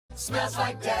smells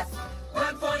like death.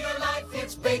 Run for your life,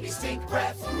 it's baby stink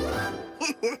breath.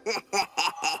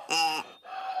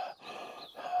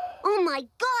 Oh my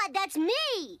God, that's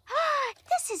me!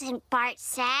 This isn't Bart's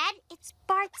sad, it's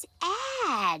Bart's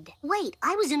ad. Wait,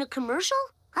 I was in a commercial?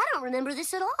 I don't remember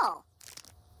this at all.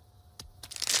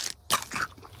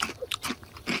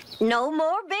 No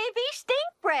more baby stink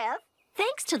breath.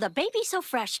 Thanks to the Baby So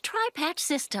Fresh Tri-Patch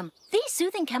system, these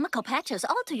soothing chemical patches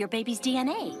alter your baby's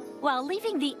DNA while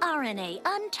leaving the RNA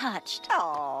untouched.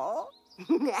 Oh.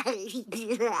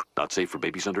 Not safe for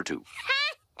babies under 2.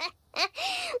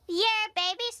 Your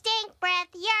baby stink breath,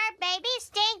 your baby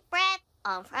stink breath.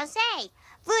 En français,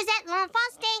 vous êtes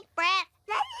l'enfant stink breath.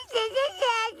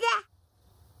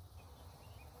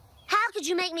 How could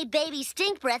you make me baby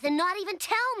stink breath and not even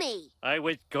tell me? I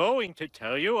was going to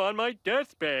tell you on my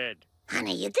deathbed.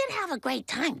 Honey, you did have a great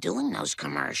time doing those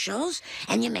commercials,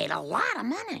 and you made a lot of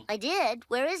money. I did.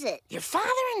 Where is it? Your father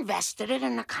invested it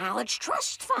in the college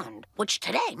trust fund, which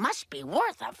today must be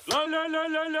worth a... La la la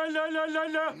la la la la la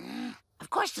la. Of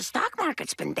course, the stock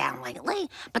market's been down lately,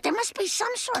 but there must be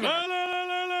some sort of... La la la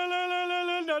la la la la la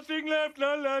la. Nothing left.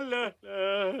 La la la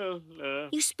la la.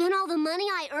 You spent all the money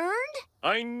I earned?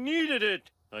 I needed it.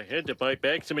 I had to buy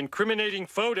back some incriminating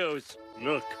photos.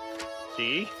 Look.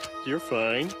 See? You're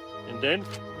fine. And then,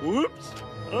 whoops!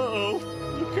 Uh-oh!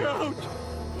 Look out!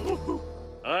 Ooh.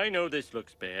 I know this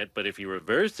looks bad, but if you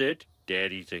reverse it,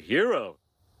 Daddy's a hero.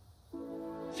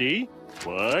 See?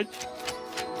 What?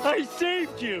 I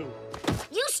saved you!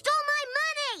 You stole my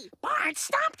money! Bart,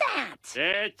 stop that!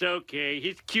 That's okay.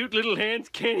 His cute little hands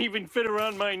can't even fit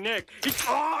around my neck.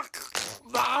 Oh!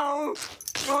 No!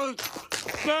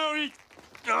 No, he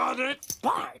got it!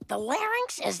 Bart, the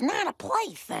larynx is not a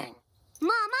plaything. Mom,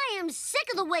 I am sick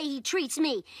of the way he treats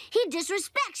me. He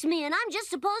disrespects me, and I'm just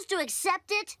supposed to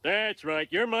accept it? That's right.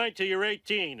 You're mine till you're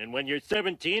 18. And when you're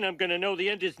 17, I'm going to know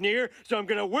the end is near, so I'm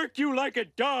going to work you like a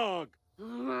dog.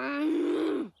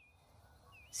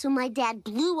 So my dad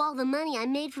blew all the money I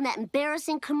made from that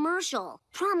embarrassing commercial.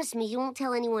 Promise me you won't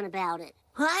tell anyone about it.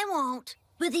 I won't.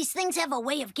 But these things have a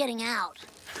way of getting out.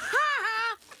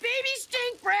 Ha-ha! Baby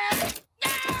stink breath!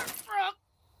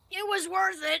 It was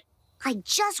worth it. I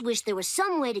just wish there was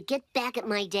some way to get back at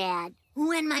my dad.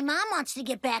 When my mom wants to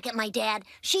get back at my dad,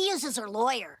 she uses her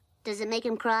lawyer. Does it make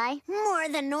him cry? More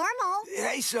than normal.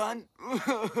 Hey, son.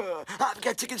 I've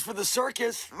got tickets for the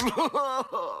circus.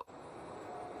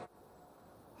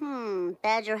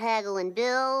 Badger, Haggle, and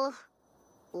Bill.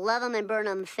 Love 'em and burn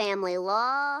 'em family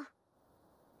law.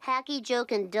 Hacky,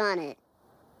 Joke, and Done It.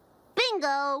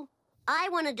 Bingo! I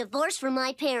want a divorce from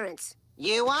my parents.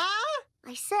 You are?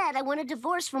 I said I want a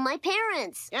divorce from my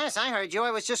parents. Yes, I heard you.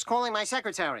 I was just calling my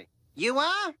secretary. You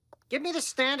are? Give me the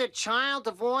standard child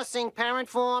divorcing parent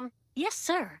form. Yes,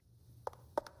 sir.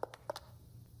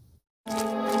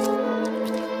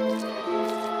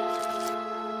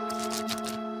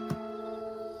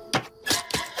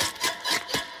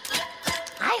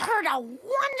 I heard a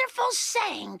wonderful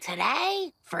saying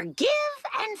today. Forgive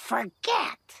and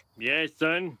forget. Yes,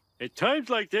 son. At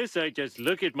times like this, I just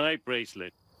look at my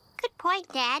bracelet. Good point,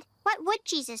 Dad. What would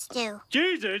Jesus do?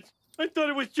 Jesus? I thought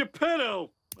it was Geppetto.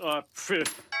 Oh,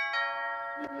 pfft.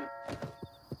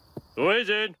 Who is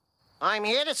it? I'm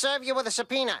here to serve you with a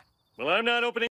subpoena. Well, I'm not opening